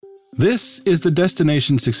This is the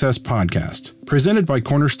Destination Success Podcast, presented by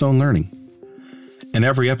Cornerstone Learning. In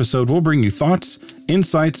every episode, we'll bring you thoughts,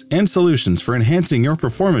 insights, and solutions for enhancing your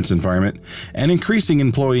performance environment and increasing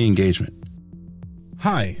employee engagement.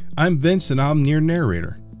 Hi, I'm Vince, and I'm your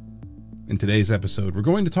narrator. In today's episode, we're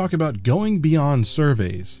going to talk about going beyond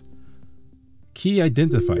surveys. Key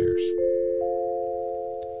identifiers.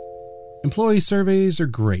 Employee surveys are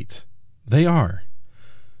great. They are.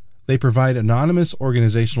 They provide anonymous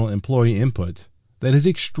organizational employee input that is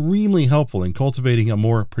extremely helpful in cultivating a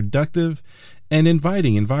more productive and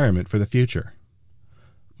inviting environment for the future.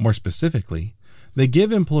 More specifically, they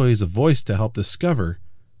give employees a voice to help discover,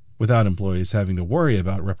 without employees having to worry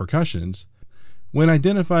about repercussions, when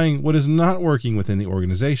identifying what is not working within the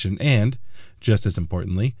organization and, just as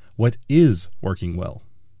importantly, what is working well.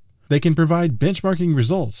 They can provide benchmarking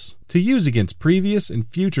results to use against previous and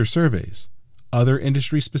future surveys, other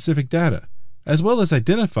industry-specific data, as well as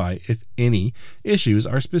identify if any issues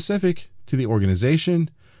are specific to the organization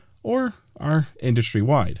or are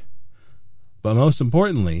industry-wide. But most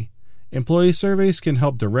importantly, employee surveys can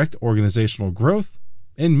help direct organizational growth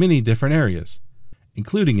in many different areas,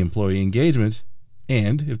 including employee engagement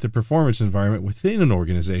and if the performance environment within an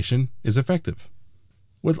organization is effective.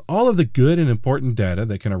 With all of the good and important data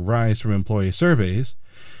that can arise from employee surveys,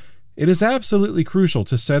 it is absolutely crucial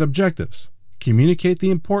to set objectives, communicate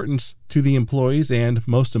the importance to the employees, and,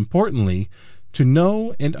 most importantly, to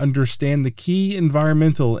know and understand the key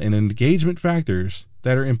environmental and engagement factors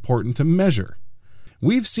that are important to measure.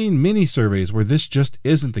 We've seen many surveys where this just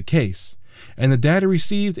isn't the case, and the data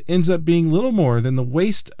received ends up being little more than the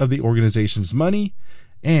waste of the organization's money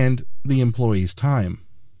and the employee's time.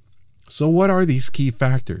 So what are these key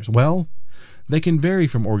factors? Well, they can vary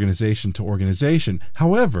from organization to organization.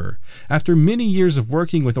 However, after many years of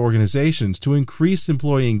working with organizations to increase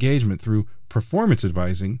employee engagement through performance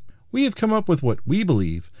advising, we have come up with what we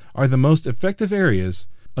believe are the most effective areas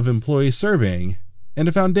of employee surveying and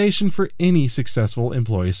a foundation for any successful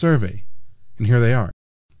employee survey. And here they are.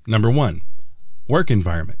 Number 1, work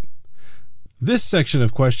environment. This section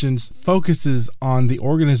of questions focuses on the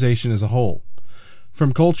organization as a whole,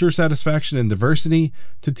 from culture satisfaction and diversity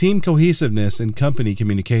to team cohesiveness and company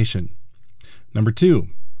communication. Number 2,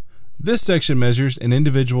 this section measures an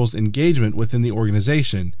individual's engagement within the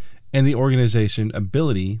organization and the organization's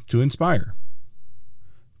ability to inspire.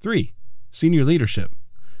 3, senior leadership.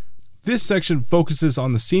 This section focuses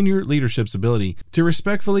on the senior leadership's ability to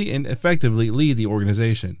respectfully and effectively lead the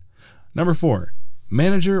organization. Number 4,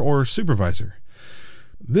 manager or supervisor.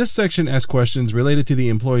 This section asks questions related to the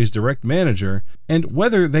employee's direct manager and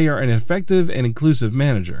whether they are an effective and inclusive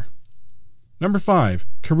manager. Number 5,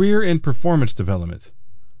 career and performance development.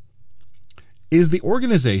 Is the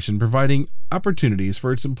organization providing opportunities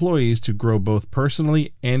for its employees to grow both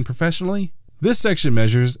personally and professionally? This section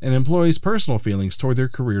measures an employee's personal feelings toward their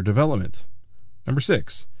career development. Number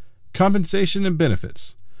 6, compensation and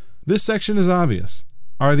benefits. This section is obvious.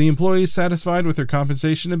 Are the employees satisfied with their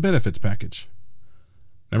compensation and benefits package?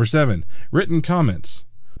 Number 7, written comments.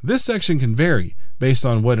 This section can vary based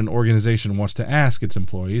on what an organization wants to ask its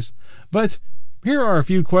employees, but here are a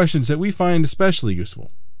few questions that we find especially useful.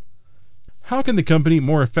 How can the company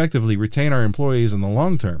more effectively retain our employees in the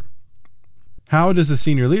long term? How does the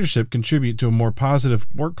senior leadership contribute to a more positive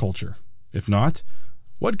work culture? If not,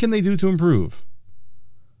 what can they do to improve?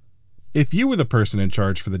 If you were the person in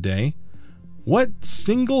charge for the day, what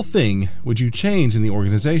single thing would you change in the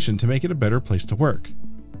organization to make it a better place to work?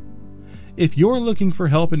 If you're looking for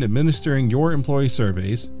help in administering your employee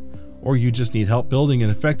surveys, or you just need help building an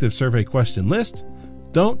effective survey question list,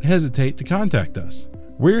 don't hesitate to contact us.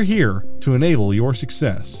 We're here to enable your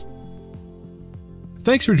success.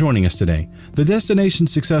 Thanks for joining us today. The Destination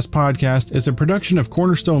Success Podcast is a production of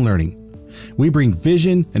Cornerstone Learning. We bring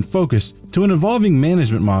vision and focus to an evolving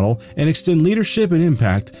management model and extend leadership and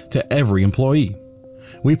impact to every employee.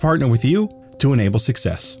 We partner with you to enable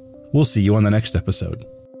success. We'll see you on the next episode.